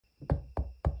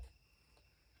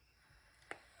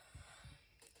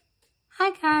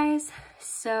guys.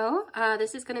 So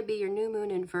this is going to be your new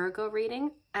moon in Virgo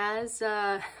reading. As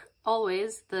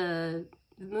always, the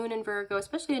moon in Virgo,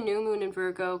 especially a new moon in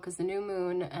Virgo, because the new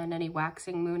moon and any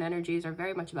waxing moon energies are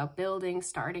very much about building,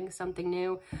 starting something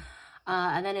new.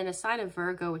 And then in a sign of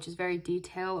Virgo, which is very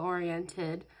detail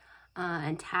oriented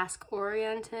and task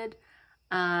oriented,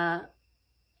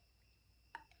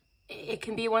 it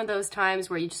can be one of those times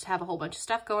where you just have a whole bunch of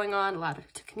stuff going on, a lot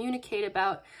to communicate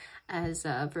about, as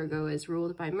Virgo is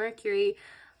ruled by Mercury.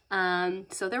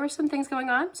 So there were some things going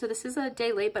on. So this is a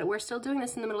day late, but we're still doing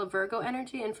this in the middle of Virgo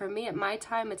energy. And for me, at my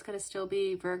time, it's going to still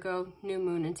be Virgo new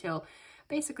moon until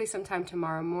basically sometime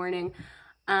tomorrow morning.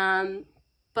 And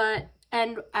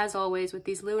as always with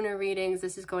these lunar readings,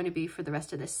 this is going to be for the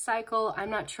rest of this cycle. I'm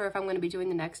not sure if I'm going to be doing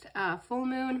the next full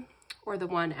moon or the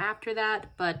one after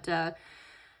that, but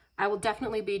I will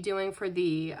definitely be doing for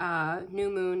the new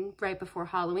moon right before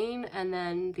Halloween, and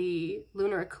then the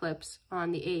lunar eclipse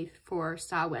on the 8th for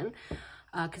Samhain,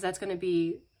 because that's going to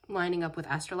be lining up with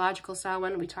astrological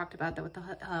Samhain. We talked about that with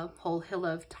the whole Hill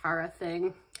of Tara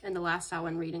thing in the last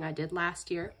Samhain reading I did last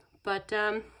year. But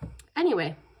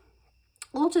anyway,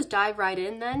 we'll just dive right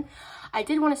in then. I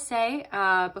did want to say,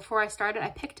 before I started, I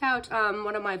picked out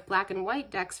one of my black and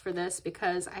white decks for this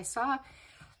because I saw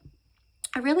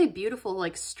a really beautiful,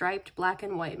 like, striped black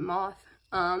and white moth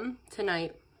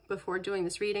tonight before doing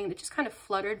this reading. It just kind of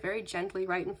fluttered very gently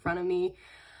right in front of me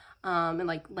and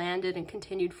like landed and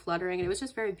continued fluttering. And it was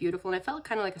just very beautiful. And I felt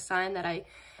kind of like a sign that I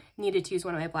needed to use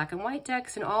one of my black and white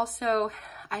decks. And also,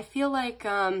 I feel like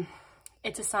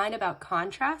it's a sign about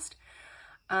contrast.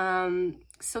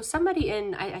 So somebody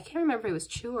I can't remember if it was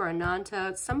Chu or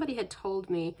Ananta, somebody had told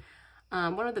me,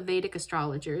 one of the Vedic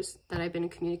astrologers that I've been in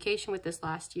communication with this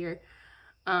last year,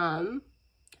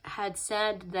 had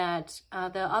said that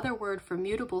the other word for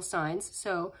mutable signs,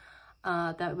 so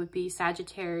that would be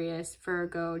Sagittarius,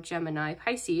 Virgo, Gemini,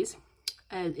 Pisces,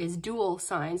 is dual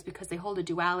signs because they hold a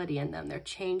duality in them. They're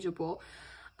changeable.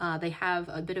 They have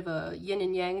a bit of a yin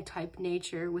and yang type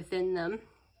nature within them.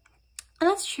 And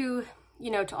that's true,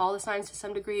 you know, to all the signs to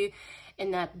some degree,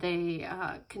 in that they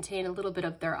contain a little bit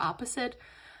of their opposite.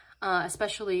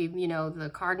 Especially, you know, the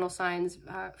cardinal signs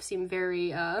seem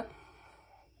very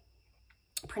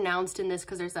pronounced in this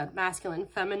because there's that masculine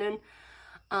feminine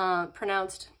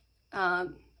pronounced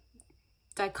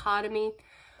dichotomy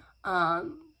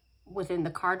within the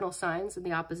cardinal signs and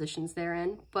the oppositions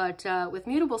therein. But with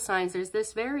mutable signs, there's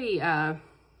this very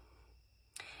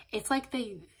it's like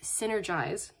they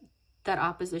synergize that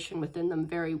opposition within them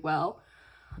very well.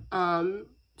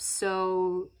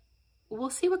 So we'll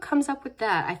see what comes up with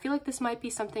that. I feel like this might be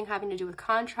something having to do with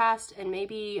contrast and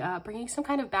maybe bringing some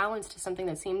kind of balance to something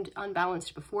that seemed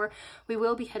unbalanced before. We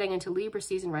will be heading into Libra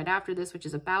season right after this, which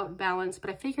is about balance. But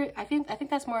I think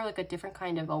that's more like a different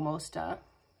kind of almost,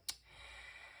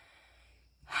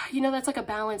 you know, that's like a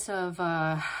balance of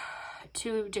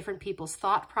two different people's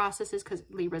thought processes, because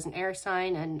Libra is an air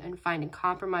sign, and finding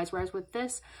compromise. Whereas with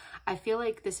this, I feel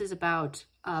like this is about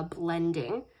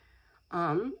blending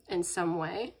in some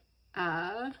way.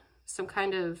 Some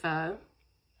kind of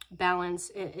balance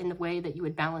in the way that you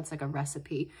would balance like a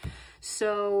recipe.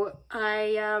 So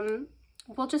I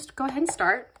will just go ahead and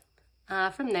start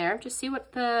from there. Just see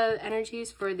what the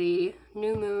energies for the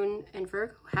new moon in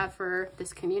Virgo have for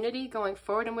this community going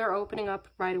forward. And we're opening up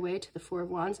right away to the Four of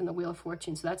Wands and the Wheel of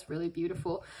Fortune. So that's really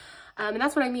beautiful. And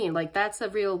that's what I mean. Like, that's a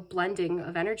real blending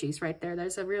of energies right there.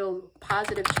 There's a real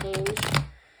positive change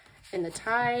in the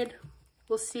tide.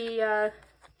 We'll see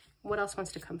what else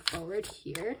wants to come forward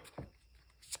here.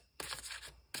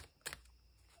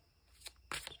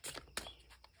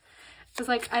 It's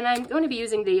like, and I'm going to be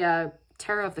using the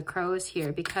Tarot of the Crows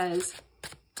here because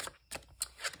I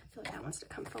feel like that wants to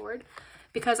come forward.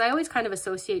 Because I always kind of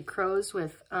associate crows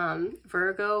with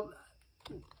Virgo.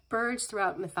 Birds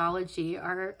throughout mythology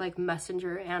are like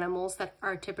messenger animals that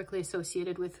are typically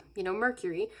associated with, you know,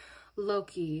 Mercury,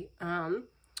 Loki,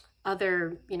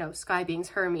 other, you know, sky beings,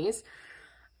 Hermes.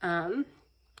 You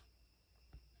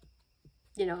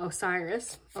know,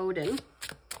 Osiris, Odin,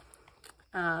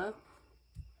 and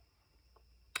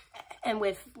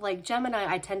with like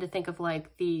Gemini, I tend to think of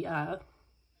like the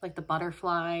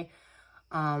butterfly,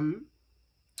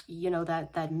 you know,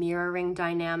 that mirroring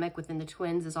dynamic within the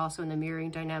twins is also in the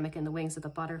mirroring dynamic in the wings of the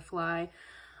butterfly.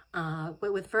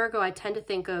 But with Virgo, I tend to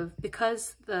think of,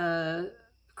 because the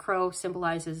crow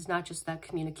symbolizes not just that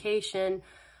communication,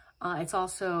 it's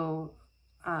also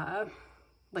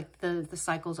like the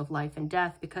cycles of life and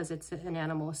death, because it's an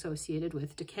animal associated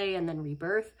with decay and then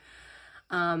rebirth.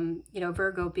 You know,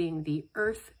 Virgo being the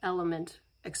earth element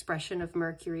expression of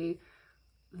Mercury,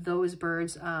 those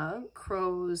birds,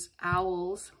 crows,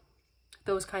 owls,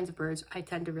 Those kinds of birds I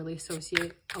tend to really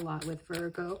associate a lot with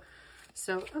Virgo.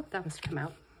 So, oh, that must come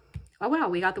out. Oh, wow,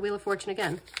 we got the Wheel of Fortune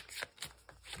again.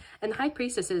 And the High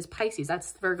Priestess is Pisces.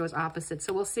 That's Virgo's opposite.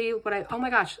 So we'll see what oh my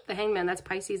gosh, the Hangman, that's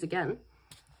Pisces again.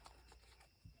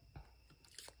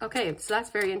 Okay, so that's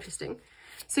very interesting.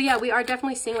 So yeah, we are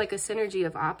definitely seeing like a synergy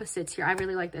of opposites here. I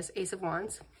really like this, Ace of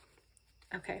Wands.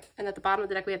 Okay, and at the bottom of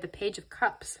the deck, we have the Page of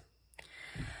Cups.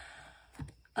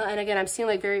 And again, I'm seeing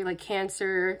like very like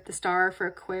Cancer, the Star for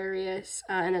Aquarius,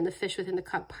 and then the Fish within the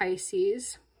Cup,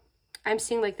 Pisces. I'm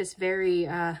seeing like this very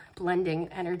blending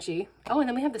energy. Oh, and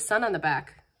then we have the Sun on the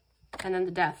back, and then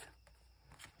the Death.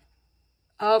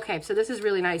 Okay, so this is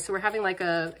really nice. So we're having like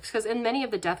because in many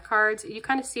of the Death cards, you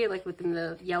kind of see it like within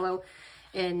the yellow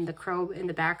in the crow in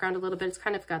the background a little bit. It's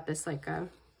kind of got this like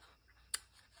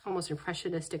almost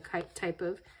impressionistic type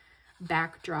of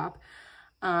backdrop.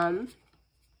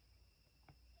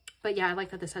 But yeah, I like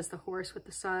that this has the horse with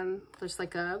the sun. There's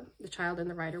like the child and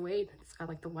the rider-waite. It's got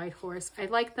like the white horse. I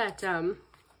like that, and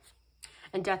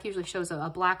Death usually shows a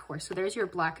black horse. So there's your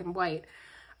black and white,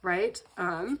 right?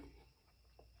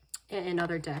 In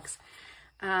other decks.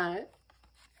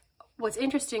 What's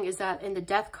interesting is that in the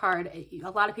Death card, a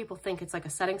lot of people think it's like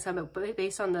a setting sun, but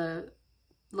based on the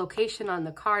location on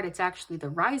the card, it's actually the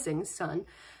rising sun.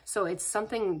 So it's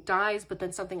something dies, but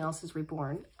then something else is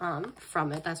reborn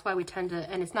from it. That's why we tend to,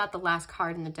 and it's not the last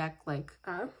card in the deck like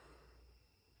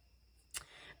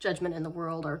Judgment in the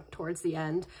World or towards the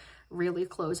end, really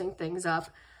closing things up.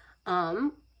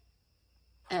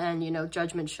 And, you know,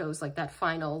 Judgment shows like that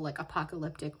final like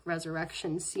apocalyptic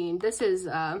resurrection scene. This is,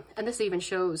 and this even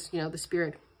shows, you know, the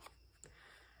spirit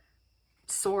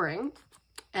soaring.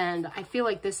 And I feel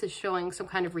like this is showing some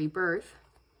kind of rebirth.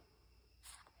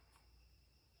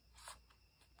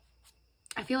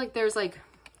 I feel like there's like,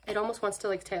 it almost wants to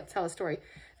like tell a story.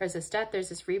 There's this death, there's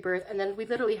this rebirth, and then we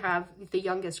literally have the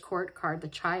youngest court card, the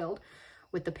child,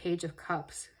 with the Page of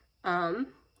Cups.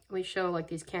 We show like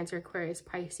these Cancer, Aquarius,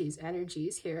 Pisces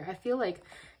energies here. I feel like,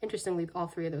 interestingly, all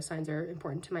three of those signs are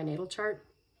important to my natal chart.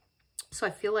 So I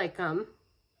feel like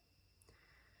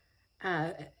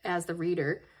as the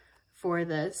reader for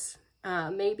this,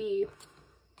 maybe,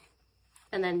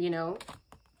 and then, you know,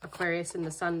 Aquarius and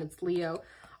the sun that's Leo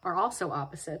are also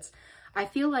opposites. I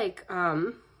feel like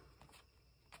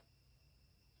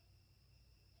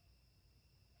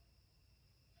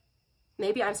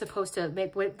maybe I'm supposed to,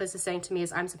 what this is saying to me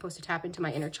is I'm supposed to tap into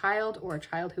my inner child, or a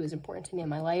child who is important to me in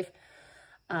my life,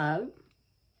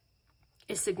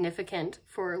 is significant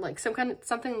for like something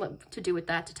to do with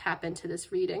that, to tap into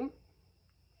this reading.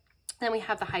 Then we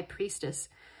have the High Priestess.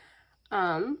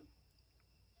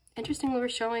 Interestingly, we're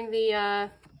showing the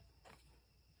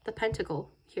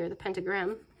pentacle here, the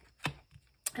pentagram.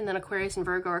 And then Aquarius and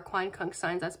Virgo are quincunx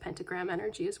signs. That's pentagram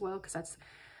energy as well, because that's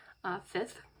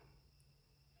 5th.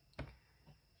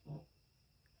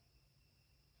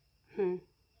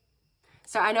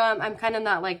 So I know I'm kind of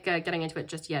not like getting into it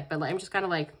just yet, but like, I'm just kind of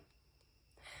like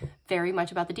very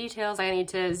much about the details. I need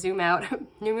to zoom out.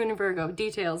 New moon in Virgo,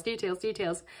 details, details,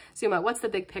 details. Zoom out. What's the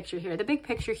big picture here? The big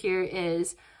picture here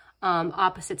is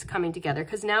opposites coming together,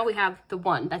 because now we have the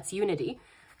one, that's unity.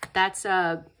 That's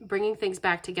bringing things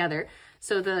back together.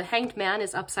 So the Hanged Man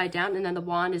is upside down, and then the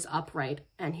wand is upright,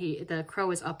 and the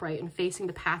crow is upright and facing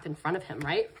the path in front of him,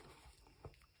 right?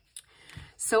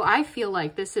 So I feel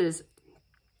like this is,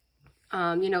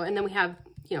 you know, and then we have,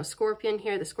 you know, Scorpion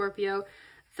here, the Scorpio,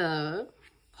 the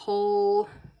whole,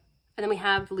 and then we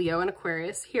have Leo and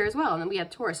Aquarius here as well. And then we have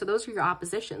Taurus. So those are your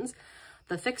oppositions,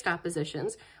 the fixed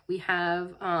oppositions. We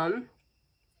have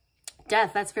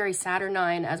Death. That's very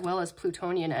Saturnine as well as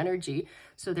Plutonian energy.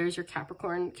 So there's your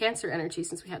Capricorn, Cancer energy,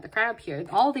 since we had the crab here.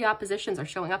 All the oppositions are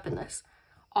showing up in this.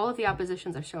 All of the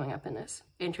oppositions are showing up in this,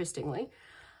 interestingly,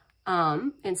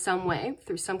 in some way,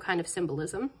 through some kind of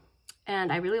symbolism.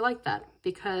 And I really like that,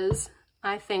 because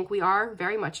I think we are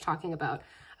very much talking about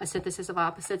a synthesis of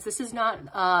opposites. This is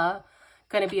not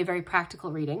going to be a very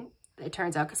practical reading, it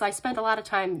turns out, because I spent a lot of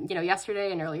time, you know,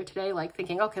 yesterday and earlier today, like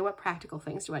thinking, okay, what practical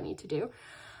things do I need to do?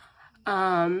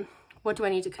 What do I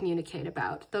need to communicate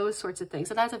about? Those sorts of things.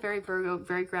 So that's a very Virgo,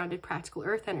 very grounded, practical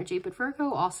earth energy. But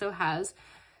Virgo also has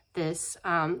this,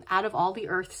 out of all the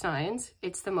earth signs,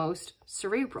 it's the most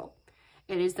cerebral.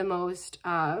 It is the most,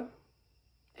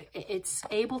 it's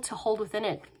able to hold within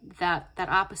it that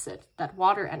opposite, that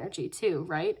water energy too,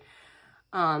 right?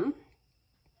 I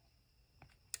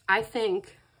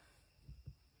think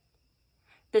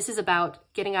this is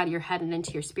about getting out of your head and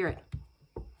into your spirit,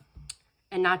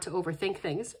 and not to overthink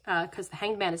things, because the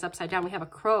Hanged Man is upside down. We have a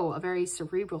crow, a very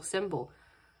cerebral symbol,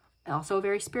 Also a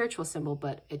very spiritual symbol,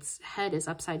 but its head is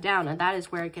upside down, and that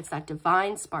is where it gets that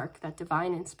divine spark, that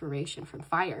divine inspiration from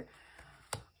fire.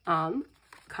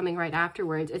 Coming right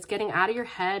afterwards. It's getting out of your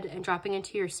head and dropping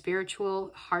into your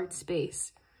spiritual heart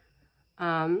space.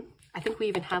 I think we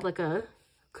even have like a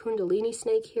Kundalini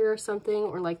snake here or something,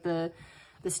 or like the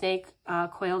snake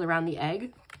coiled around the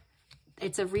egg.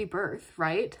 It's a rebirth,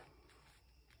 right?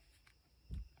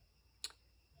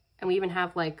 And we even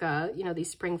have like, you know,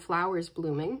 these spring flowers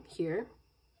blooming here.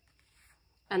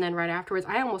 And then right afterwards,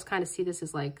 I almost kind of see this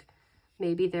as like,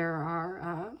 maybe there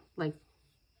are like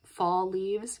fall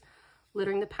leaves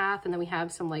littering the path. And then we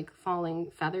have some like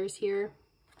falling feathers here.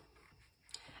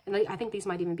 And I think these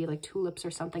might even be like tulips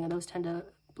or something. And those tend to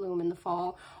bloom in the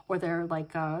fall. Or they're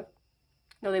like, no,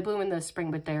 they bloom in the spring,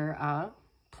 but they're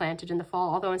planted in the fall.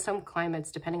 Although in some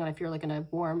climates, depending on if you're like in a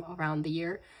warm around the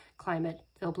year climate,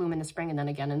 they'll bloom in the spring and then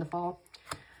again in the fall.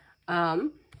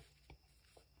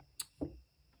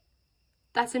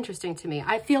 That's interesting to me.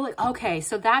 I feel like, okay,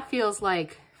 so that feels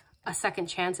like a second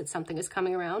chance at something is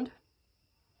coming around.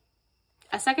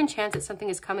 A second chance at something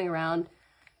is coming around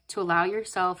to allow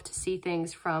yourself to see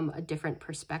things from a different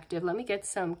perspective. Let me get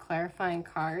some clarifying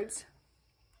cards.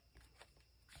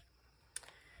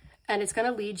 And it's going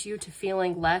to lead you to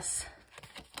feeling less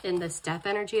in this death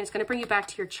energy. It's going to bring you back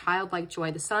to your childlike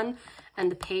joy. The Sun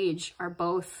and the Page are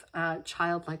both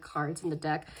childlike cards in the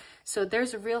deck. So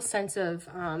there's a real sense of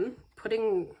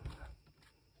putting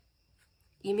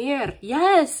Ymir.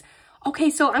 Yes. Okay,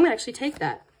 so I'm going to actually take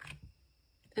that.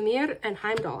 Ymir and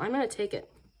Heimdall. I'm going to take it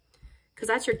because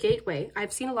that's your gateway.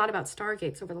 I've seen a lot about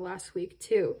stargates over the last week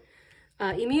too.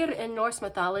 Ymir in Norse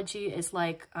mythology is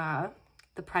like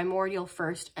the primordial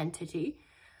first entity.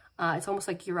 It's almost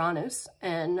like Uranus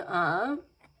in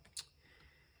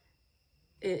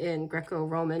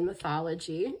Greco-Roman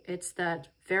mythology. It's that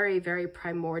very, very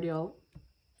primordial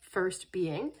first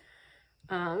being.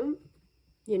 You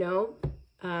know,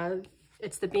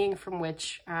 it's the being from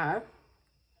which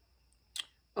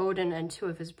Odin and two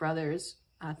of his brothers,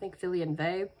 I think Vili and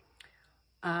Ve,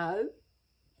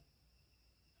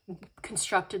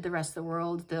 constructed the rest of the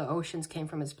world. The oceans came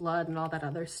from his blood and all that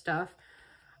other stuff.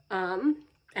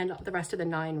 And the rest of the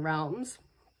 9 realms.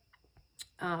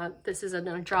 This is an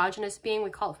androgynous being.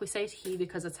 We say he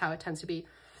because that's how it tends to be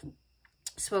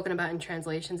spoken about in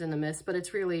translations in the myths, but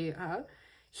it's really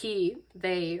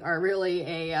they are really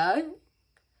a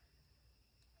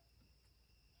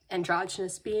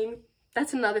androgynous being.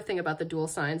 That's another thing about the dual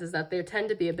signs, is that they tend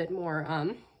to be a bit more,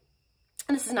 and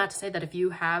this is not to say that if you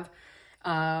have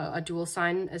a dual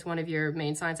sign as one of your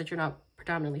main signs that you're not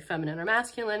predominantly feminine or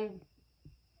masculine.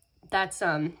 That's,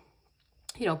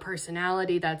 you know,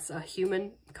 personality, that's a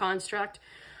human construct.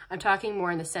 I'm talking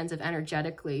more in the sense of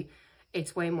energetically,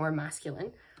 it's way more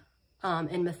masculine.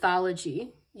 In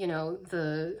mythology, you know,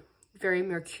 the very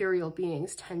mercurial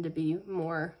beings tend to be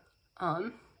more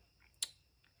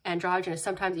androgynous,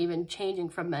 sometimes even changing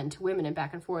from men to women and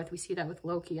back and forth. We see that with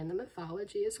Loki in the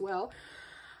mythology as well.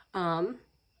 And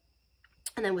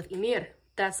then with Ymir,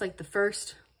 that's like the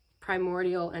first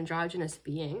primordial androgynous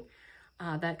being.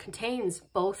 That contains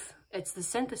both, it's the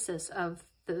synthesis of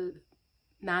the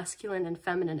masculine and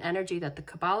feminine energy that the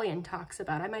Kabbalion talks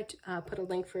about. I might put a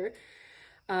link for,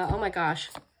 oh my gosh,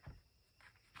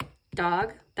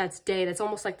 dog, that's day, that's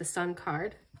almost like the sun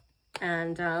card.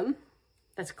 And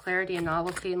that's clarity and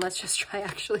novelty. And let's just try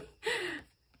actually,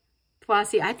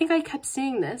 Thwasi, I think I kept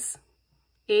seeing this.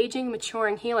 Aging,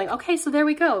 maturing, healing. Okay, so there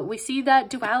we go. We see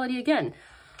that duality again,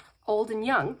 old and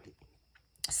young.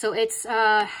 So it's,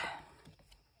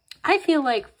 I feel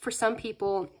like for some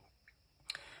people,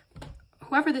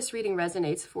 whoever this reading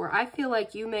resonates for, I feel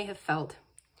like you may have felt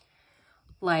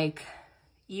like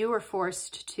you were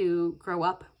forced to grow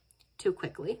up too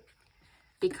quickly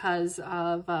because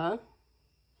of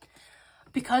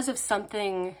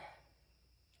something.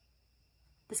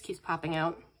 This keeps popping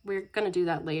out. We're going to do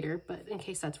that later, but in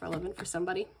case that's relevant for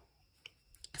somebody,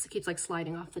 because it keeps like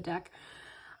sliding off the deck.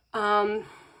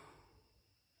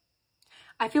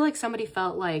 I feel like somebody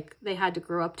felt like they had to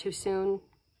grow up too soon,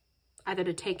 either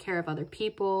to take care of other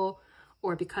people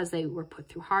or because they were put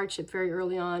through hardship very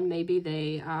early on. Maybe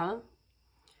they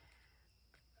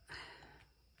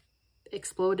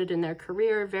exploded in their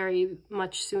career very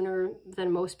much sooner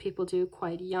than most people do,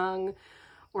 quite young.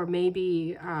 Or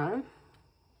maybe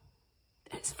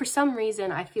for some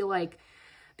reason, I feel like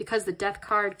because the Death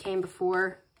card came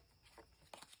before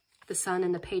the Sun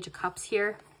and the Page of Cups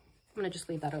here, I'm going to just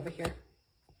leave that over here.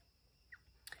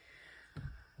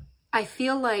 I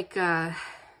feel like, and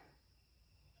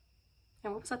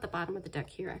what was at the bottom of the deck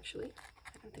here, actually?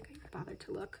 I don't think I bothered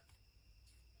to look.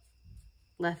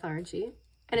 Lethargy.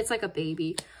 and it's like a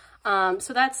baby.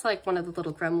 So that's like one of the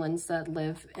little gremlins that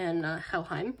live in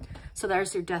Helheim. So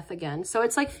there's your death again. So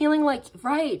it's like feeling like,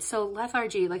 right, so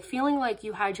lethargy, like feeling like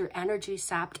you had your energy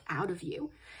sapped out of you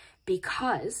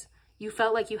because you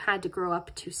felt like you had to grow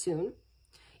up too soon.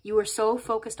 You were so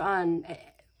focused on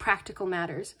practical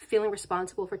matters, feeling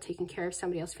responsible for taking care of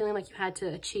somebody else, feeling like you had to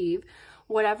achieve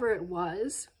whatever it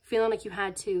was, feeling like you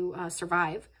had to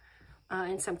survive.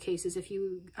 In some cases, if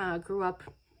you grew up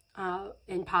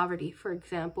in poverty, for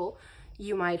example,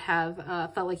 you might have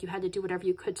felt like you had to do whatever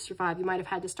you could to survive. You might have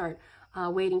had to start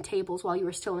waiting tables while you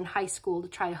were still in high school to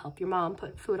try to help your mom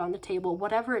put food on the table.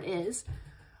 Whatever it is,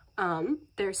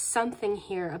 there's something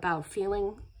here about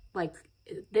feeling like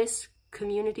this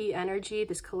community energy,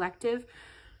 this collective,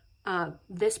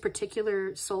 this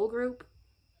particular soul group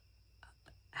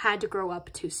had to grow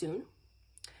up too soon.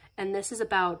 And this is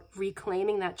about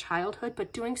reclaiming that childhood,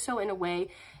 but doing so in a way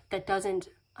that doesn't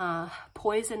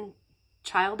poison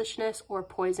childishness or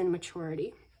poison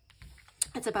maturity.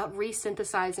 It's about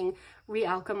re-synthesizing,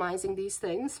 re-alchemizing these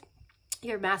things,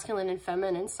 your masculine and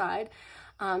feminine side,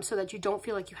 so that you don't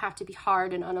feel like you have to be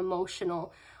hard and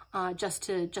unemotional just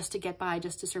to get by,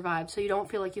 just to survive. So you don't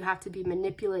feel like you have to be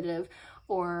manipulative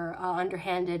or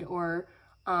underhanded or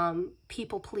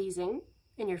people-pleasing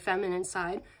in your feminine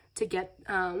side to get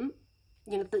you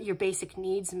know, your basic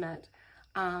needs met.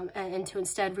 And to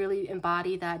instead really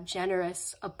embody that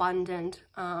generous, abundant,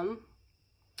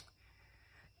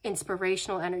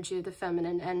 inspirational energy of the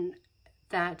feminine, and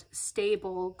that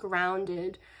stable,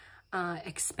 grounded,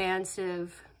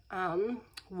 expansive,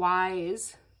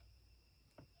 wise,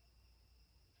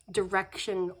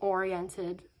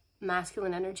 direction-oriented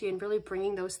masculine energy, and really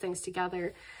bringing those things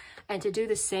together. And to do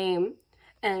the same,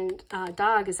 and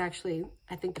Dog is actually,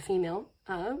 I think, the female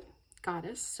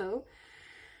goddess, so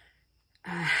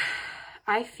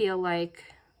I feel like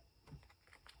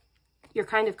you're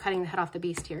kind of cutting the head off the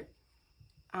beast here.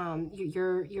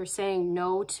 You're saying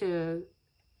no to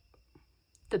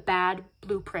the bad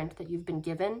blueprint that you've been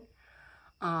given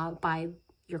by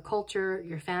your culture,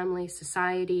 your family,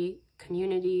 society,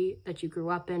 community that you grew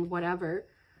up in, whatever,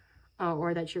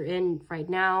 or that you're in right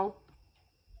now,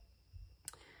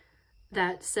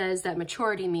 that says that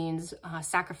maturity means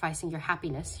sacrificing your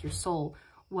happiness, your soul,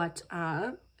 what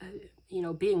you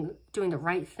know, doing the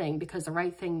right thing, because the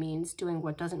right thing means doing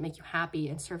what doesn't make you happy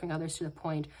and serving others to the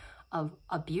point of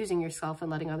abusing yourself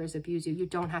and letting others abuse you. You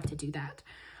don't have to do that.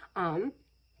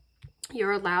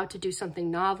 You're allowed to do something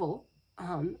novel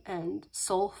and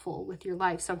soulful with your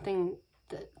life, something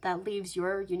that leaves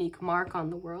your unique mark on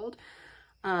the world.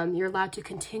 You're allowed to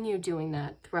continue doing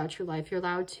that throughout your life. You're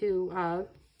allowed to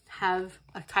have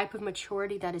a type of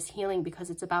maturity that is healing, because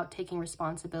it's about taking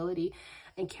responsibility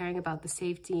and caring about the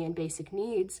safety and basic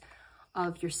needs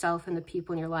of yourself and the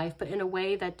people in your life, but in a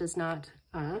way that does not,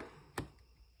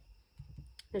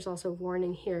 there's also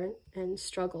warning here and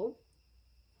struggle.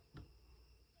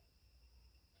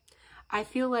 I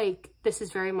feel like this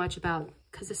is very much about,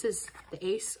 because this is the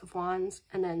Ace of Wands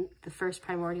and then the first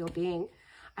primordial being.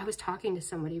 I was talking to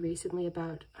somebody recently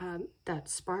about that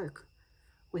spark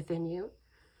within you.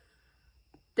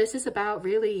 This is about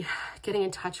really getting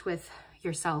in touch with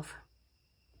yourself.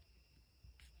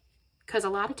 Because a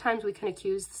lot of times we can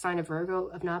accuse the sign of Virgo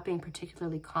of not being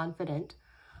particularly confident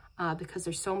because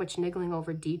there's so much niggling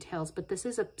over details. But this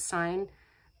is a sign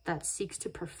that seeks to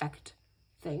perfect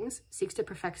things, seeks to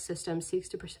perfect systems, seeks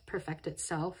to perfect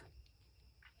itself.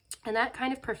 And that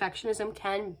kind of perfectionism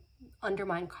can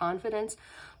undermine confidence.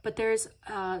 But there's,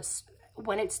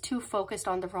 when it's too focused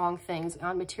on the wrong things,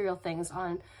 on material things,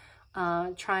 on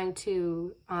trying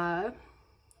to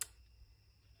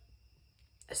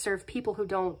serve people who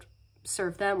don't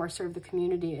serve them or serve the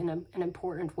community in an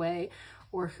important way,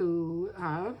 or who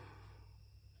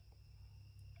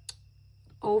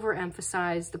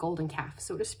overemphasize the golden calf,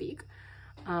 so to speak,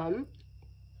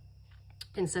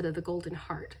 instead of the golden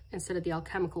heart, instead of the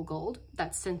alchemical gold,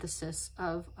 that synthesis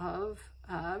of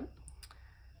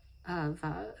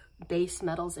base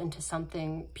metals into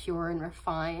something pure and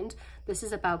refined. This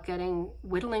is about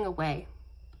whittling away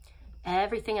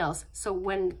everything else. So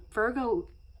when Virgo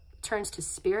turns to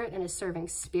spirit and is serving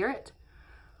spirit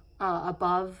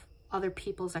above other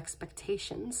people's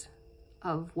expectations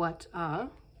of what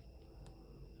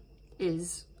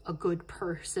is a good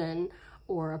person,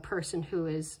 or a person who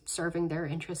is serving their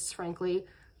interests, frankly,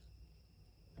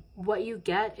 what you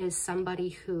get is somebody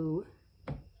who,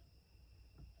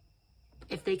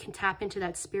 if they can tap into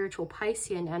that spiritual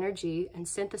Piscean energy and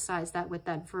synthesize that with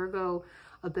that Virgo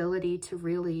ability to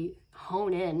really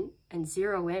hone in and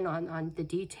zero in on the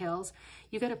details,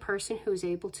 you get a person who's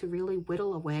able to really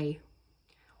whittle away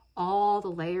all the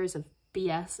layers of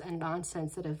BS and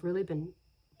nonsense that have really been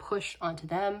pushed onto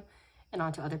them and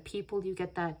onto other people. You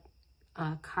get that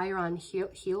Chiron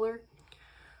healer.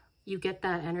 You get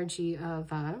that energy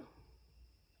of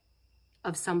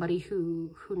somebody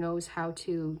who knows how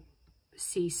to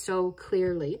see so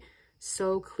clearly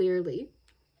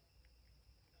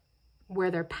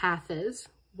where their path is,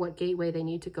 what gateway they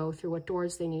need to go through, what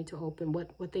doors they need to open,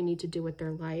 what they need to do with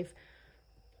their life.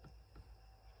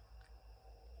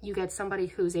 You get somebody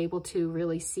who's able to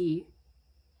really see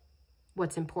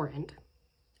what's important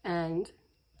and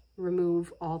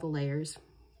remove all the layers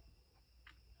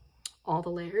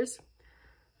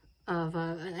of,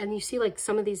 and you see like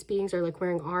some of these beings are like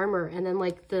wearing armor, and then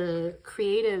like the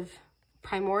creative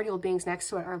primordial beings next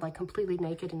to it are like completely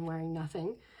naked and wearing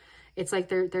nothing. It's like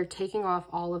they're taking off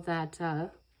all of that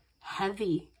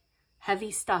heavy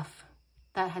stuff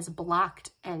that has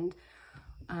blocked and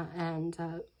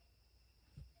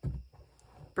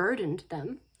burdened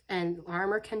them. And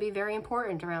armor can be very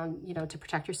important around, you know, to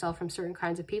protect yourself from certain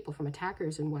kinds of people, from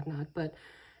attackers and whatnot. But,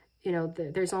 you know,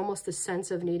 there's almost a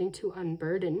sense of needing to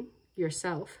unburden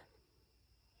yourself.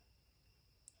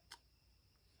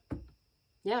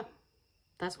 Yeah,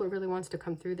 that's what really wants to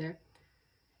come through there,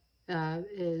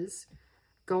 is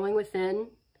going within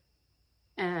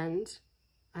and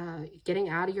getting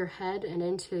out of your head and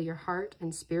into your heart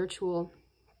and spiritual,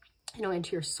 you know,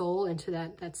 into your soul, into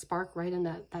that spark right in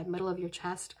that middle of your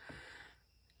chest.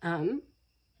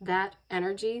 That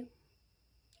energy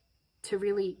to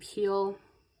really heal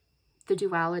the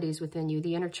dualities within you,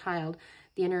 the inner child,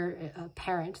 the inner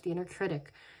parent, the inner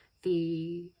critic,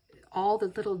 all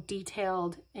the little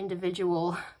detailed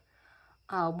individual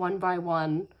one by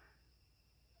one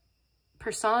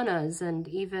personas and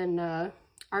even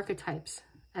archetypes,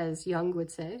 as Jung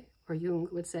would say,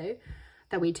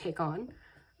 that we take on.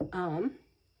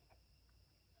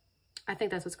 I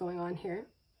think that's what's going on here.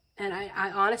 And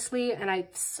I honestly, and I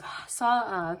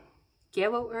saw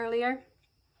Gewo earlier.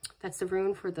 That's the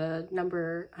rune for the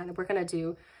number, and we're going to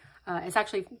do, it's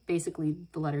actually basically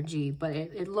the letter G, but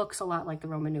it looks a lot like the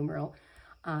Roman numeral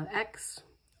X,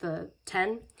 the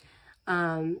 10.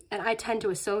 And I tend to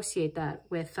associate that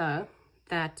with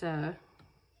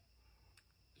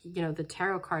you know, the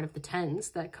tarot card of the tens,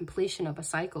 that completion of a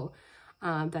cycle,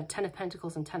 that 10 of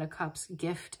Pentacles and 10 of Cups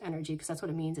gift energy, because that's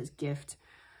what it means, is gift.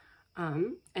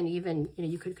 And even, you know,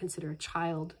 you could consider a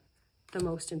child the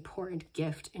most important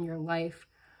gift in your life,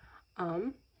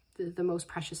 the most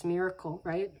precious miracle,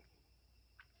 right?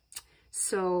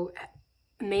 So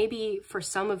maybe for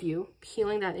some of you,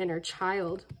 healing that inner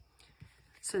child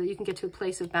so that you can get to a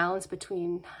place of balance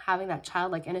between having that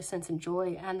childlike innocence and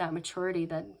joy and that maturity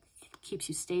that keeps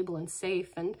you stable and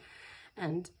safe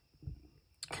and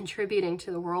contributing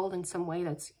to the world in some way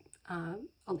that's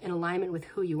in alignment with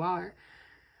who you are.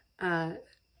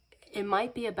 It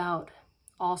might be about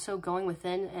also going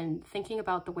within and thinking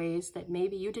about the ways that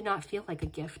maybe you did not feel like a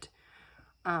gift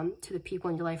to the people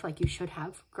in your life like you should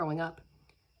have growing up.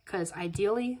 Because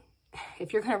ideally,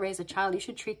 if you're going to raise a child, you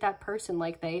should treat that person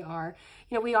like they are.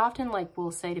 You know, we often like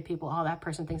will say to people, oh, that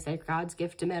person thinks they're God's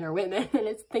gift to men or women, and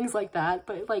it's things like that.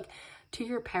 But like, to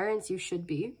your parents, you should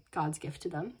be God's gift to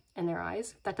them in their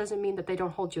eyes. That doesn't mean that they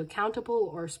don't hold you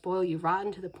accountable or spoil you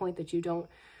rotten to the point that you don't,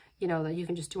 you know, that you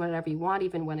can just do whatever you want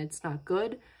even when it's not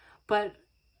good. But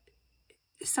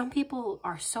some people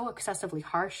are so excessively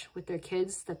harsh with their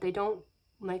kids that they don't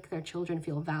make their children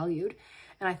feel valued.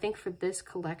 And I think for this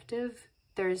collective,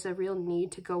 there's a real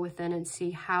need to go within and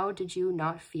see, how did you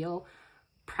not feel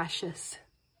precious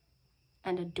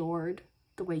and adored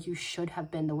the way you should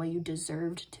have been, the way you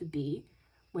deserved to be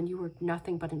when you were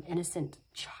nothing but an innocent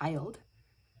child,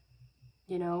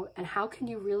 you know? And how can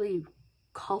you really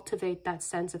cultivate that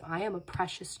sense of, I am a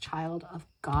precious child of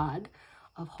God,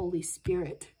 of Holy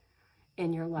Spirit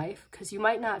in your life? Because you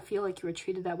might not feel like you were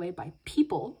treated that way by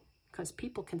people, because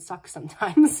people can suck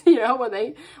sometimes, you know,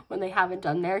 when they haven't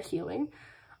done their healing.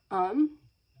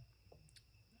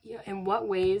 Yeah, in what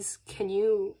ways can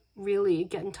you really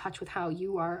get in touch with how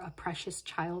you are a precious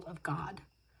child of God,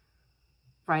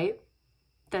 right?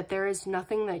 That there is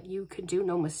nothing that you could do,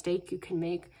 no mistake you can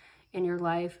make in your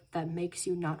life that makes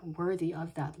you not worthy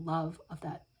of that love, of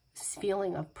that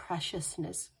feeling of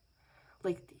preciousness.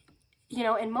 Like, you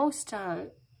know, in most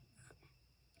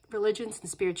religions and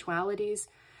spiritualities,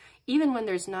 even when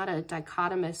there's not a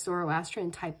dichotomous Zoroastrian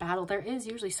type battle, there is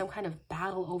usually some kind of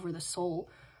battle over the soul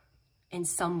in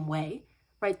some way,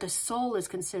 right? The soul is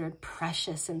considered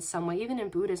precious in some way. Even in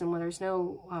Buddhism, where there's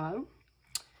no,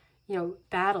 you know,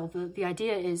 battle, the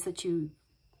idea is that you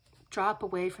drop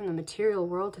away from the material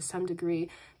world to some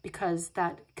degree, because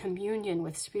that communion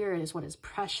with spirit is what is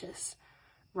precious,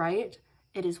 right?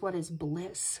 It is what is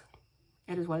bliss.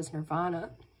 It is what is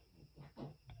nirvana.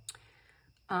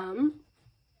 And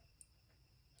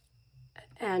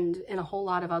in a whole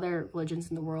lot of other religions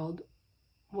in the world,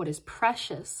 what is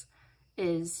precious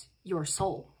is your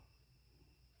soul.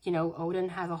 You know, Odin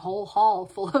has a whole hall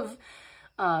full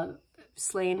of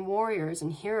slain warriors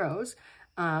and heroes.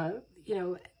 You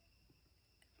know,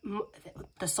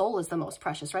 the soul is the most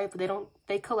precious, right? But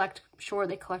they collect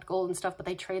gold and stuff, but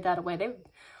they trade that away.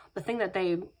 The thing that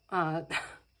they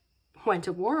went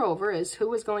to war over is who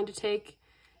was going to take,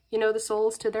 you know, the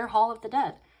souls to their hall of the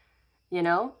dead, you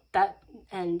know, that.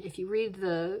 And if you read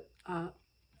the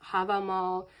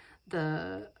Havamal,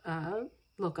 the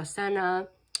Lokasena,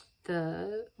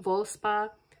 the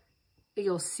Volspa,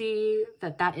 you'll see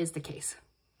that that is the case.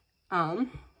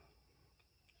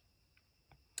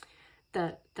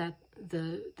 That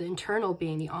the internal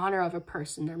being, the honor of a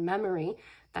person, their memory,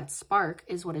 that spark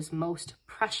is what is most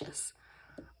precious,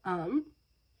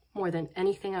 more than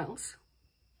anything else.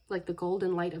 Like the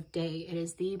golden light of day, it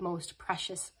is the most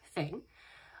precious thing.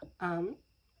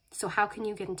 So how can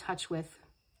you get in touch with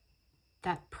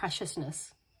that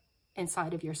preciousness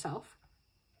inside of yourself?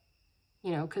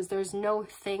 You know, because there's no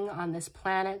thing on this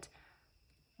planet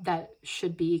that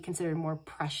should be considered more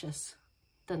precious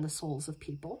than the souls of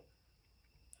people.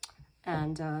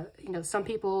 And, you know, some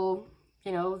people,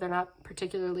 you know, they're not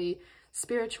particularly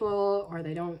spiritual, or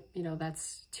they don't, you know,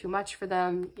 that's too much for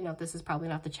them. You know, this is probably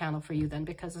not the channel for you then,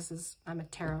 because I'm a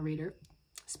tarot reader.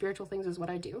 Spiritual things is what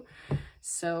I do.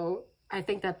 So I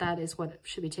think that that is what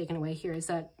should be taken away here, is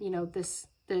that, you know,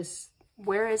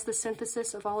 where is the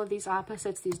synthesis of all of these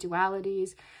opposites, these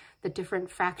dualities, the different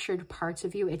fractured parts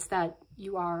of you? It's that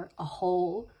you are a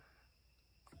whole,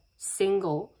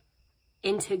 single,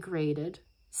 integrated,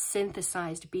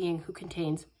 synthesized being who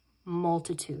contains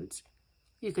multitudes.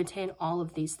 You contain all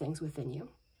of these things within you.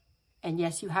 And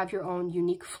yes, you have your own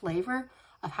unique flavor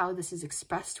of how this is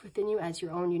expressed within you as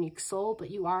your own unique soul,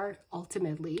 but you are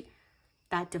ultimately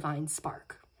that divine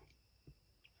spark.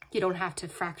 You don't have to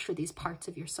fracture these parts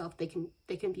of yourself. They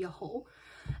can be a whole.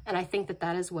 And I think that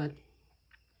that is what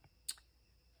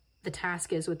the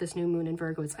task is with this new moon in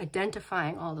Virgo. It's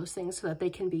identifying all those things so that they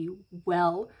can be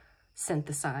well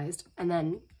synthesized, and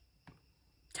then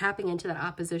tapping into that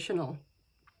oppositional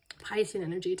Piscean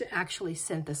energy to actually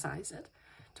synthesize it,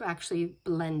 to actually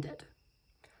blend it,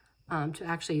 to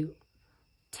actually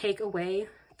take away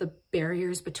the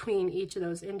barriers between each of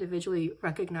those individually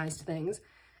recognized things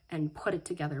and put it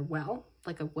together well,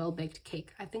 like a well-baked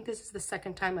cake. I think this is the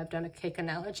second time I've done a cake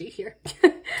analogy here.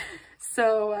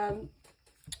 So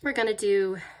we're gonna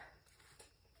do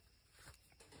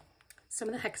some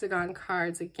of the hexagon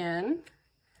cards again,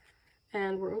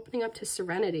 and we're opening up to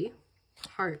Serenity,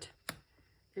 Heart.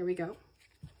 Here we go.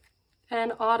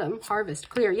 And Autumn, Harvest,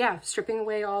 Clear. Yeah, stripping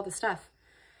away all the stuff.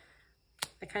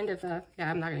 I kind of,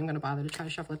 yeah, I'm not even going to bother to try to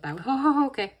shuffle it that way. Oh,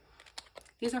 okay.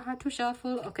 These are hard to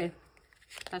shuffle. Okay,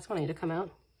 that's wanting to come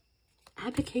out.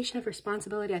 Abdication of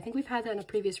responsibility. I think we've had that in a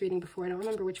previous reading before. I don't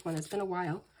remember which one. It's been a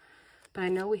while. But I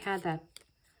know we had that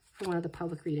for one of the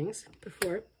public readings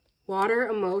before. Water,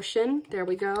 emotion. There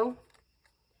we go.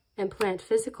 And plant,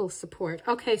 physical support.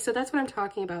 Okay, so that's what I'm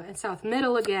talking about. And South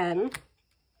Middle again.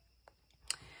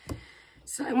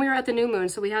 So, and we were at the new moon,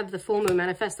 so we have the full moon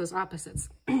manifest those opposites.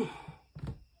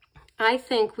 I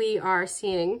think we are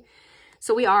seeing,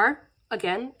 so we are,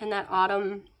 again, in that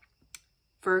autumn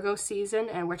Virgo season,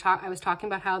 and I was talking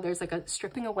about how there's like a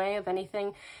stripping away of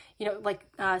anything, you know, like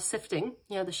sifting,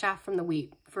 you know, the chaff from the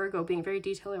wheat. Virgo, being very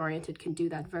detail-oriented, can do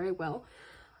that very well.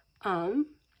 And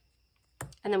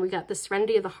then we got the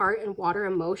serenity of the heart and water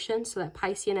emotion, so that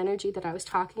Piscean energy that I was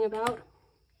talking about.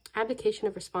 Abdication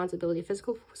of responsibility,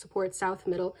 physical support, South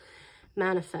Middle,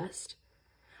 manifest.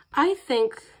 I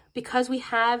think because we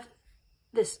have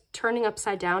this turning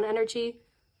upside down energy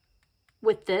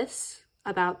with this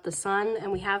about the sun,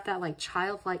 and we have that like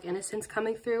childlike innocence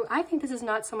coming through, I think this is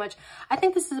not so much, I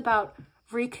think this is about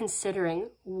reconsidering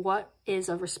what is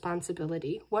a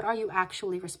responsibility. What are you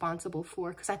actually responsible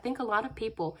for? Because I think a lot of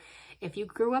people, if you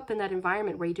grew up in that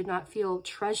environment where you did not feel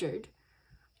treasured,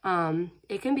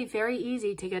 it can be very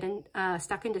easy to get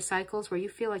stuck into cycles where you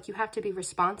feel like you have to be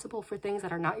responsible for things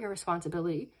that are not your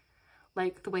responsibility,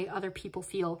 like the way other people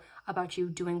feel about you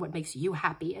doing what makes you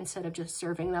happy instead of just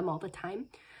serving them all the time.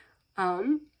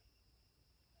 And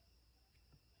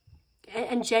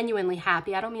genuinely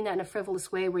happy. I don't mean that in a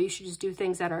frivolous way where you should just do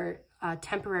things that are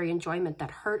temporary enjoyment that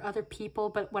hurt other people.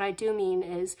 But what I do mean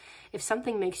is if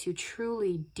something makes you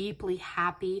truly, deeply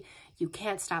happy, you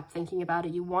can't stop thinking about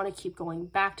it, you want to keep going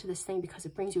back to this thing because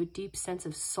it brings you a deep sense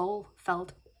of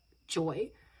soul-felt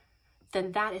joy,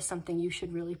 then that is something you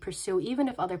should really pursue, even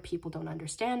if other people don't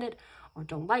understand it or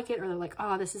don't like it, or they're like,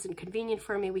 oh, this isn't convenient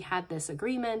for me, we had this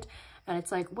agreement. And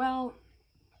it's like, well,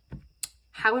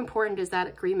 how important is that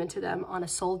agreement to them on a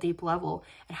soul deep level?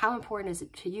 And how important is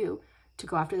it to you to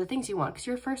go after the things you want? Because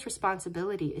your first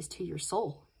responsibility is to your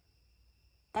soul.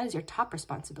 That is your top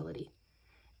responsibility.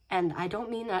 And I don't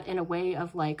mean that in a way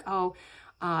of like, oh,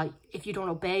 if you don't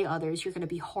obey others, you're going to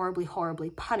be horribly, horribly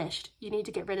punished. You need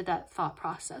to get rid of that thought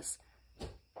process.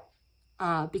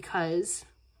 Because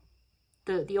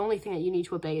the only thing that you need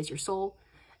to obey is your soul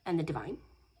and the divine.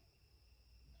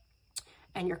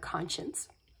 And your conscience,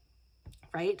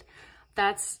 right?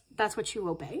 That's what you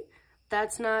obey.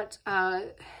 That's not,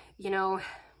 you know,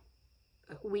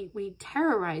 we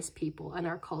terrorize people in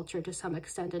our culture to some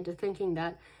extent into thinking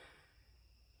that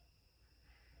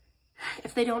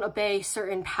if they don't obey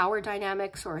certain power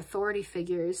dynamics or authority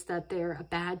figures, that they're a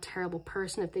bad, terrible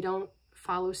person. If they don't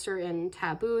follow certain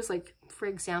taboos, like, for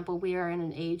example, we are in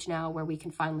an age now where we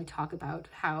can finally talk about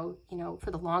how, you know,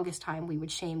 for the longest time we would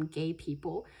shame gay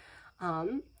people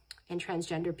and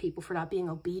transgender people for not being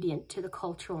obedient to the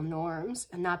cultural norms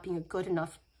and not being a good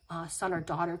enough son or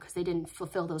daughter because they didn't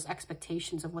fulfill those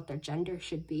expectations of what their gender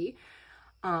should be.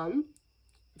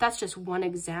 That's just one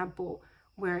example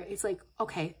where it's like,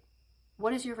 okay,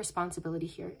 what is your responsibility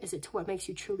here? Is it to what makes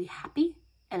you truly happy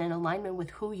and in alignment with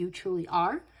who you truly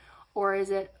are? Or is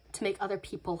it to make other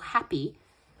people happy?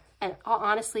 And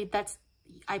honestly,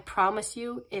 I promise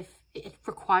you, if it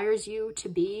requires you to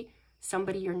be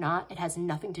somebody you're not, it has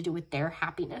nothing to do with their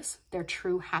happiness, their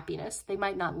true happiness. They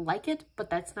might not like it,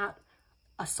 but that's not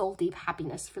a soul deep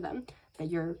happiness for them, that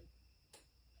you're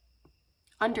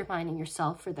undermining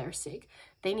yourself for their sake.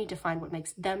 They need to find what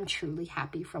makes them truly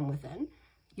happy from within.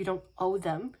 You don't owe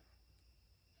them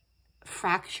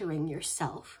fracturing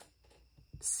yourself.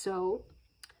 So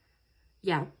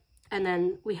yeah. And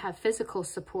then we have physical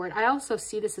support. I also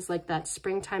see this as like that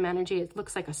springtime energy. It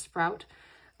looks like a sprout,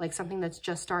 like something that's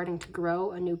just starting to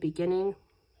grow, a new beginning.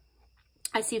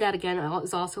 I see that again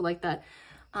is also like that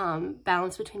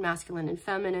balance between masculine and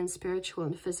feminine, spiritual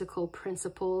and physical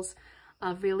principles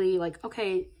of really like,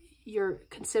 okay, you're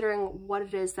considering what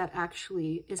it is that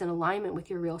actually is in alignment with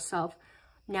your real self.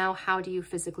 Now, how do you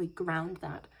physically ground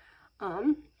that?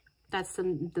 That's the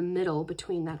middle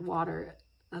between that water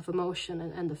of emotion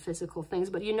and the physical things.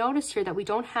 But you notice here that we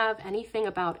don't have anything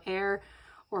about air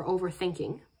or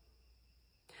overthinking.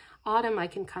 Autumn I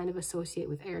can kind of associate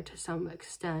with air to some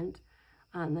extent.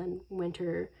 And then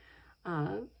winter,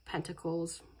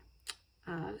 pentacles,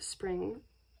 spring,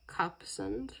 cups,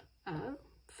 and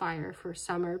fire for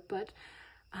summer. But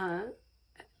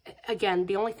again,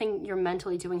 the only thing you're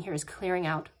mentally doing here is clearing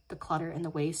out the clutter and the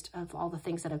waste of all the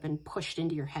things that have been pushed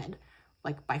into your head,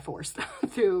 like by force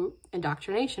through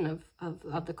indoctrination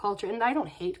of the culture. And I don't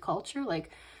hate culture.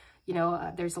 Like, you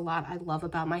know, there's a lot I love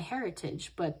about my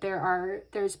heritage, but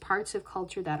there's parts of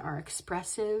culture that are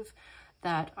expressive,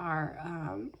 that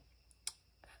are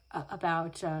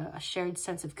about a shared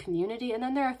sense of community. And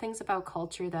then there are things about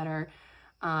culture that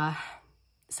are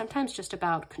sometimes just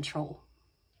about control.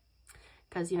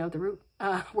 Because, you know, the root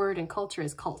word in culture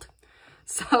is cult.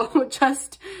 So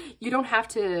just, you don't have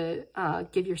to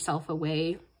give yourself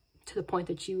away to the point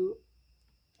that you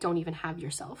don't even have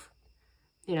yourself,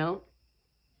 you know?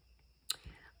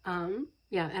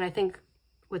 Yeah, and I think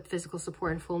with physical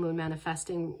support and full moon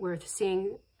manifesting, we're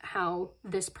seeing how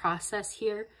this process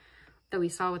here that we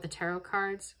saw with the tarot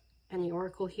cards and the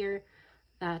oracle here,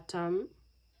 that, and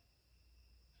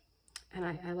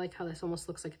I like how this almost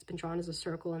looks like it's been drawn as a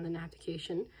circle, and then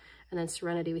abdication, and then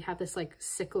serenity. We have this like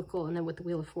cyclical, and then with the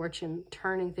Wheel of Fortune,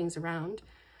 turning things around,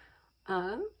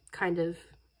 kind of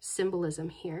symbolism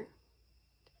here.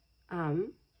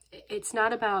 It's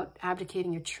not about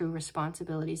abdicating your true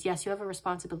responsibilities. Yes, you have a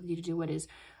responsibility to do what is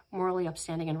morally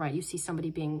upstanding and right. You see somebody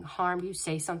being harmed, you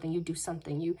say something, you do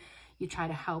something, you try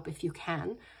to help if you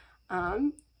can.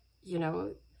 You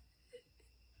know,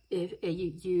 if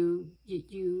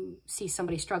you see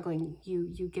somebody struggling,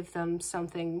 you give them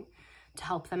something to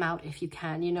help them out if you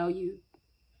can. You know, you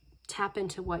tap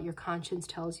into what your conscience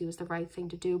tells you is the right thing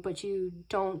to do, but you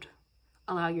don't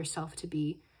allow yourself to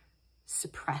be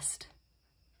suppressed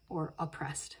or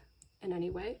oppressed in any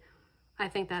way. I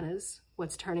think that is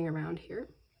what's turning around here.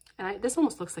 And this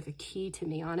almost looks like a key to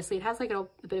me, honestly. It has like a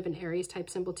bit of an Aries type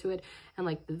symbol to it, and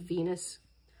like the Venus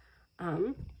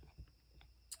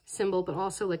symbol, but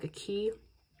also like a key.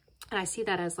 And I see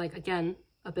that as like, again,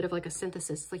 a bit of like a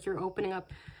synthesis. It's like you're opening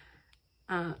up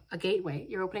a gateway.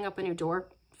 You're opening up a new door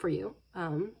for you.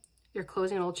 you're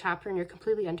closing an old chapter and you're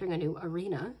completely entering a new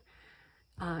arena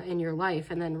in your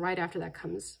life. And then right after that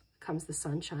comes the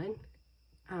sunshine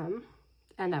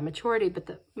and that maturity, but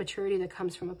the maturity that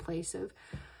comes from a place of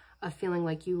feeling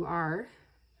like you are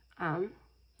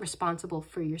responsible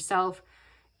for yourself,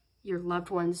 your loved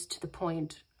ones, to the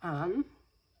point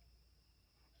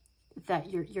that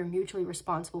you're mutually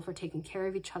responsible for taking care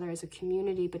of each other as a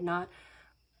community, but not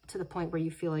to the point where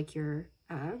you feel like you're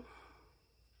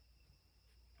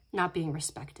not being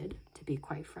respected, to be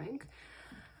quite frank.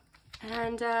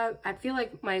 And I feel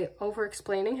like my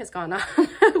over-explaining has gone on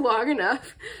long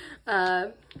enough.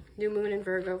 New moon in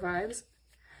Virgo vibes.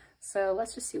 So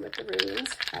let's just see what the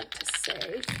runes have to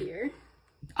say here.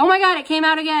 Oh my God, it came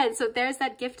out again. So there's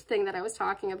that gift thing that I was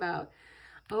talking about.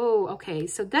 Oh, okay.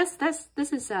 So this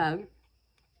is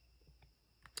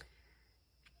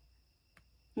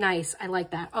nice. I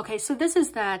like that. Okay, so this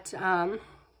is that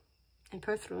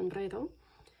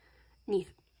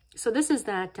so this is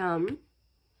that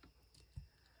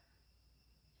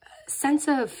sense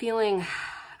of feeling.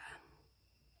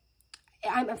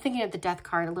 I'm thinking of the death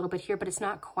card a little bit here, but it's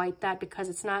not quite that, because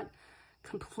it's not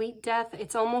complete death.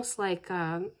 It's almost like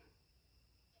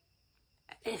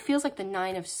it feels like the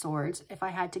 9 of Swords, if I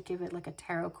had to give it like a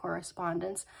tarot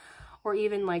correspondence, or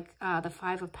even like the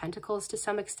 5 of Pentacles to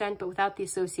some extent, but without the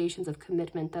associations of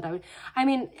commitment that I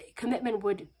mean, commitment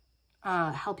would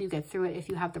help you get through it if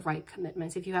you have the right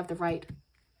commitments, if you have the right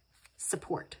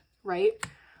support, right?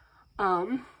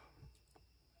 The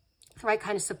right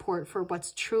kind of support for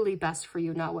what's truly best for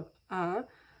you, not what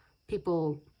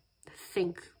people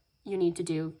think you need to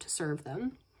do to serve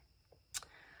them.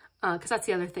 Because that's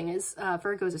the other thing is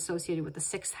Virgo is associated with the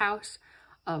 6th house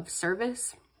of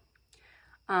service.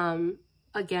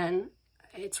 Again,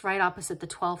 it's right opposite the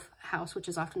 12th house, which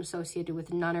is often associated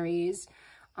with nunneries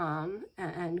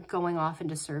and going off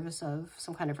into service of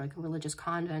some kind of like a religious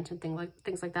convent and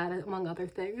things like that, among other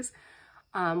things.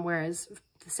 Whereas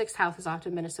the 6th house has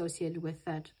often been associated with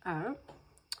that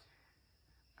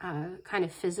kind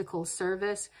of physical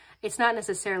service. It's not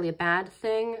necessarily a bad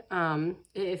thing.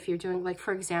 If you're doing, like,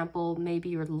 for example, maybe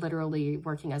you're literally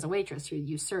working as a waitress,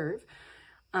 you serve,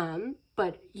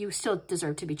 but you still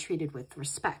deserve to be treated with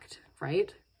respect,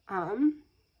 right? I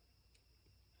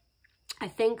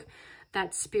think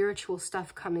that spiritual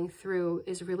stuff coming through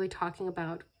is really talking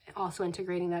about also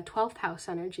integrating that 12th house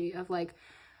energy of like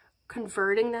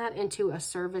converting that into a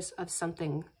service of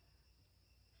something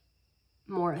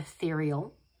more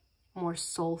ethereal, more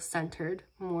soul-centered,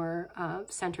 more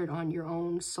centered on your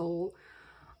own soul,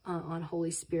 on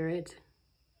Holy Spirit.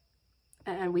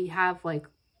 And we have like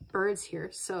birds here,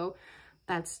 so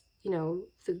that's, you know,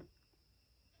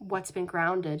 what's been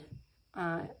grounded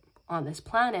on this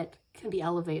planet can be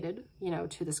elevated, you know,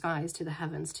 to the skies, to the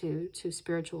heavens, to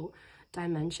spiritual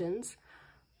dimensions.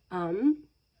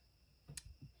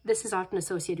 This is often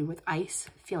associated with ice,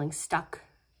 feeling stuck,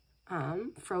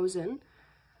 frozen.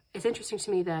 It's interesting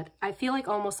to me that I feel like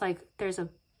almost like there's a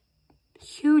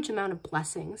huge amount of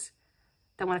blessings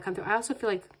that want to come through. I also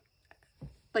feel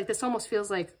like this almost feels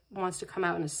like wants to come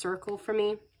out in a circle for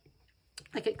me.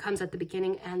 Like it comes at the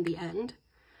beginning and the end.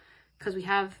 Because we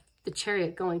have the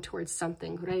Chariot going towards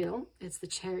something. Real, it's the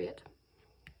Chariot.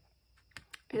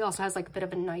 It also has like a bit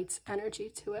of a Knight's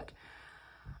energy to it.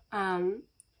 And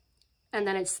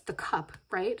then it's the Cup,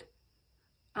 right?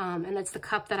 And that's the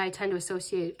cup that I tend to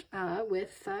associate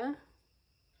with,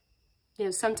 you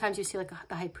know, sometimes you see like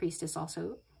the High Priestess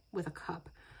also with a cup.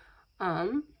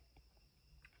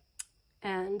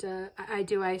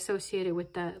 I associate it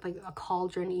with that, like a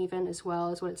cauldron even as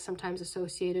well as what it's sometimes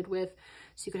associated with.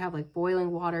 So you could have like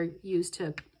boiling water used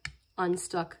to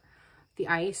unstuck the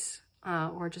ice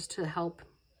or just to help.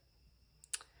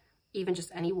 Even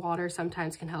just any water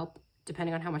sometimes can help,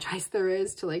 depending on how much ice there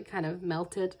is, to like kind of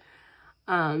melt it.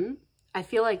 I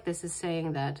feel like this is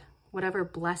saying that whatever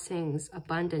blessings,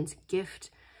 abundance,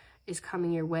 gift is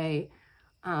coming your way,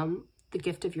 the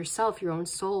gift of yourself, your own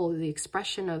soul, the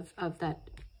expression of that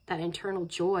internal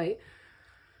joy,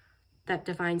 that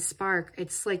divine spark,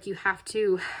 it's like you have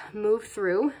to move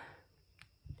through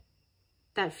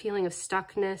that feeling of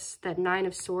stuckness, that 9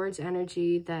 of Swords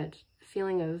energy, that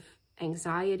feeling of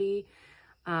anxiety,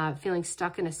 feeling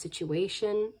stuck in a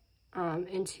situation,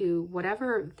 into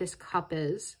whatever this cup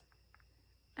is,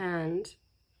 and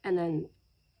then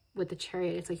with the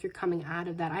Chariot, it's like you're coming out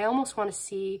of that. I almost want to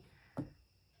see,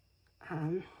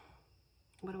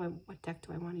 what deck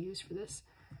do I want to use for this?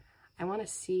 I want to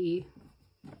see,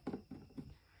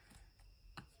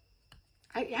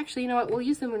 actually, you know what, we'll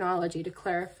use the Moonology to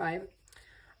clarify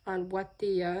on what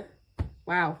the,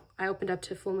 wow, I opened up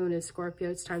to full moon in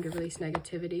Scorpio. It's time to release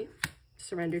negativity.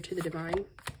 surrender to the divine,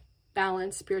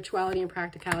 balance, spirituality, and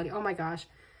practicality. Oh my gosh.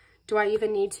 Do I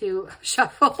even need to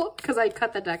shuffle? Because I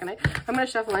cut the deck, and I'm going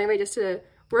to shuffle anyway just to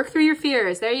work through your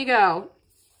fears. There you go.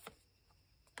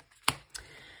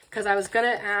 Because I was going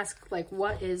to ask, like,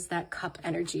 what is that cup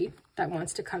energy that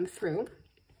wants to come through?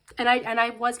 And I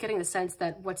was getting the sense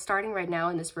that what's starting right now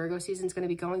in this Virgo season is going to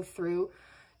be going through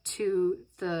to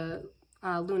the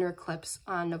lunar eclipse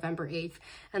on November 8th.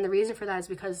 And the reason for that is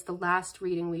because the last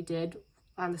reading we did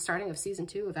on the starting of season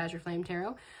 2 of Azure Flame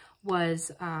Tarot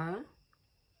was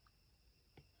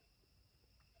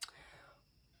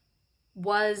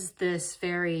this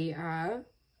very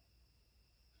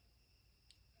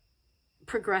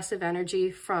progressive energy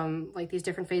from like these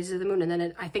different phases of the moon, and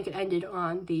then I think it ended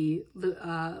on the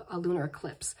a lunar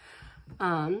eclipse.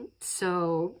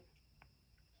 So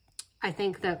I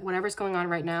think that whatever's going on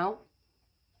right now,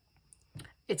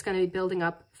 it's going to be building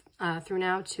up through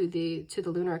now to the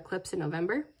lunar eclipse in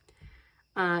November,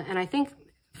 and I think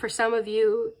for some of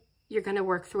you, you're going to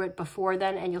work through it before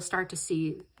then, and you'll start to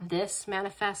see this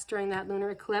manifest during that lunar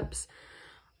eclipse.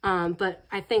 But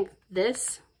I think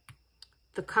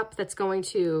the cup that's going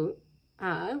to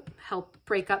help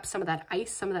break up some of that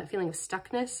ice, some of that feeling of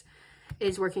stuckness,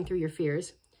 is working through your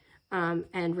fears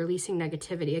and releasing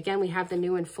negativity. Again, we have the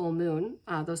new and full moon,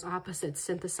 those opposites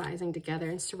synthesizing together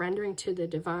and surrendering to the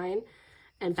divine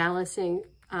and balancing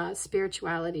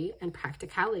spirituality and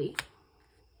practicality.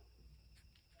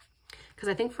 Because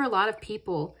I think for a lot of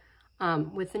people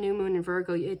with the new moon in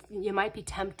Virgo, you might be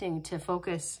tempting to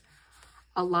focus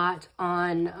a lot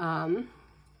on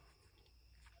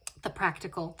the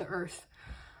practical, the earth.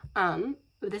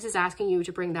 This is asking you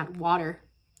to bring that water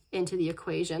into the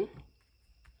equation.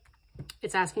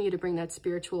 It's asking you to bring that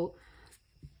spiritual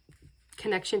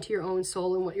connection to your own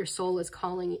soul and what your soul is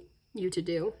calling you to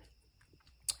do.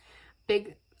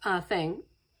 Big thing.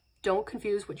 Don't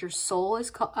confuse what your soul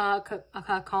is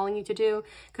calling you to do,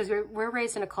 because we're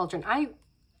raised in a culture, and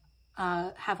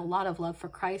I have a lot of love for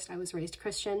Christ. I was raised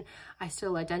Christian. I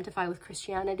still identify with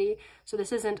Christianity. So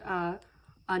this isn't a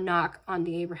knock on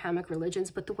the Abrahamic religions,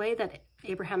 but the way that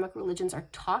Abrahamic religions are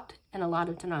taught in a lot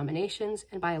of denominations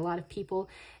and by a lot of people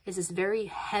is this very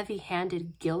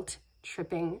heavy-handed,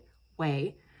 guilt-tripping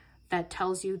way that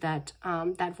tells you that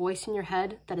that voice in your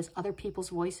head that is other people's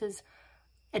voices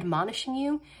admonishing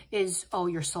you is, oh,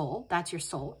 your soul, that's your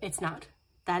soul. It's not.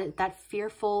 That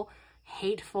fearful,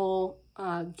 hateful,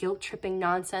 guilt-tripping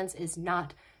nonsense is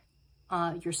not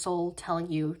your soul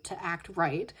telling you to act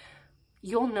right.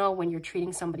 You'll know when you're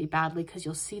treating somebody badly because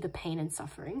you'll see the pain and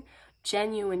suffering,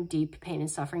 genuine, deep pain and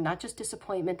suffering, not just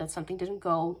disappointment that something didn't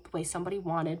go the way somebody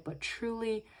wanted, but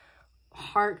truly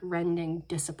heart-rending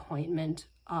disappointment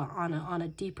on a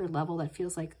deeper level that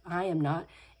feels like I am not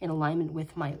in alignment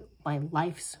with my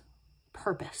life's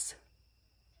purpose.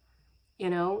 You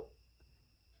know,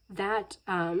 that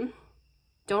don't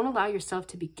allow yourself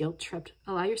to be guilt-tripped.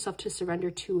 Allow yourself to surrender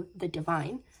to the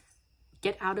divine.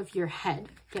 Get out of your head.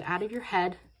 Get out of your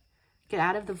head. Get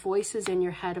out of the voices in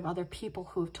your head of other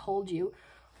people who have told you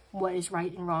what is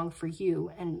right and wrong for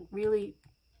you, and really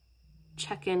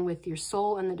check in with your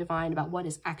soul and the divine about what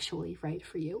is actually right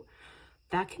for you.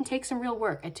 That can take some real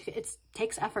work. It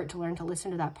takes effort to learn to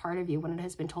listen to that part of you when it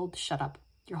has been told to shut up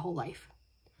your whole life.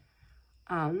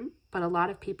 But a lot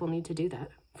of people need to do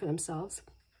that for themselves.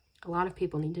 A lot of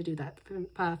people need to do that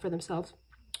for themselves.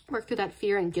 Work through that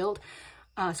fear and guilt.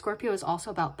 Scorpio is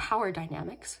also about power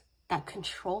dynamics, that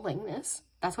controllingness.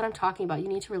 That's what I'm talking about. You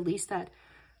need to release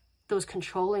those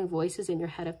controlling voices in your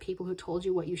head of people who told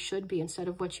you what you should be instead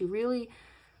of what you really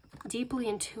deeply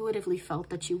intuitively felt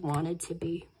that you wanted to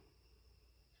be.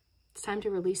 It's time to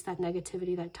release that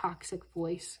negativity, that toxic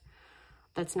voice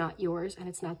that's not yours and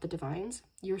it's not the divine's.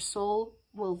 Your soul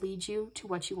will lead you to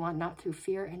what you want, not through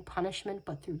fear and punishment,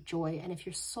 but through joy. And if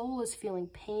your soul is feeling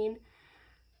pain,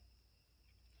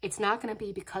 it's not going to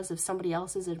be because of somebody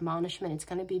else's admonishment. It's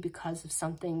going to be because of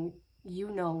something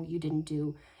you know you didn't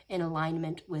do in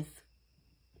alignment with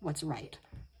what's right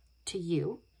to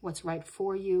you, what's right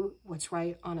for you, what's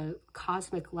right on a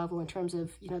cosmic level in terms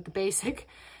of, you know, the basic,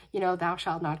 you know, thou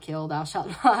shalt not kill, thou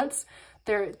shalt not.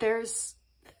 There's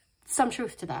some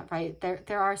truth to that, right?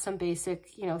 There are some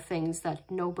basic, you know, things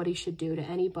that nobody should do to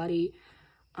anybody.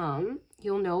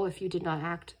 You'll know if you did not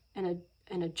act in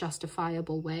a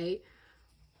justifiable way.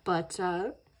 But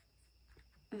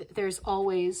there's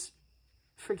always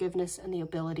forgiveness and the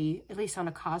ability, at least on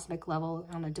a cosmic level,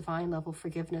 on a divine level,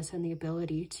 forgiveness and the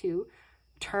ability to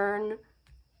turn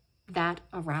that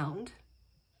around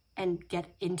and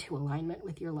get into alignment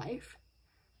with your life.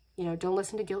 You know, don't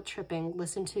listen to guilt tripping,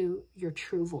 listen to your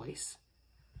true voice.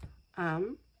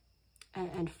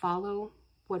 and follow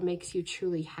what makes you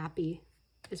truly happy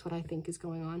is what I think is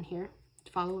going on here.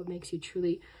 Follow what makes you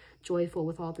truly joyful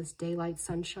with all this daylight,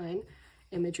 sunshine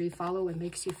imagery. Follow what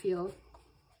makes you feel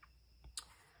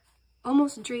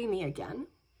almost dreamy again,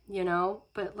 you know,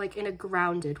 but like in a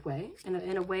grounded way,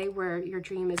 in a way where your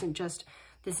dream isn't just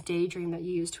this daydream that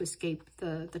you use to escape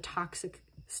the toxic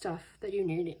stuff that you're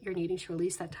needing to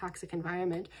release, that toxic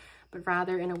environment, but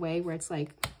rather in a way where it's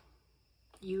like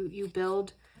you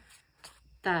build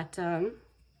that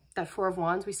that Four of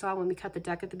Wands we saw when we cut the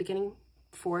deck at the beginning.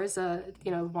 Four is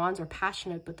you know, wands are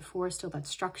passionate, but the four is still that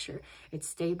structure. It's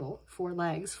stable. 4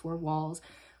 legs, 4 walls,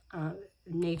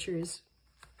 nature's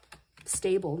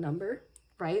stable number,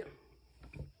 right?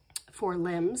 4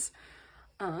 limbs.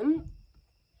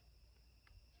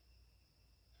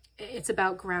 It's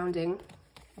about grounding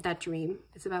that dream.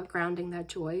 It's about grounding that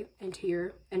joy into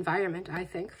your environment, I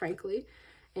think, frankly,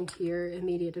 into your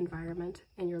immediate environment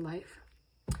in your life.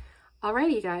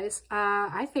 Alrighty, guys,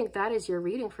 I think that is your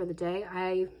reading for the day.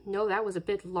 I know that was a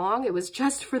bit long. It was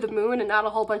just for the moon and not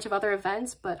a whole bunch of other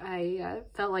events, but I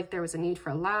felt like there was a need for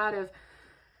a lot of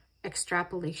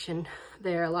extrapolation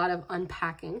there, a lot of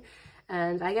unpacking.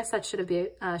 And I guess that should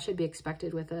be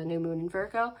expected with a new moon in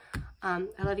Virgo. I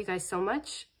love you guys so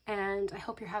much, and I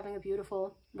hope you're having a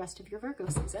beautiful rest of your Virgo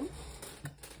season.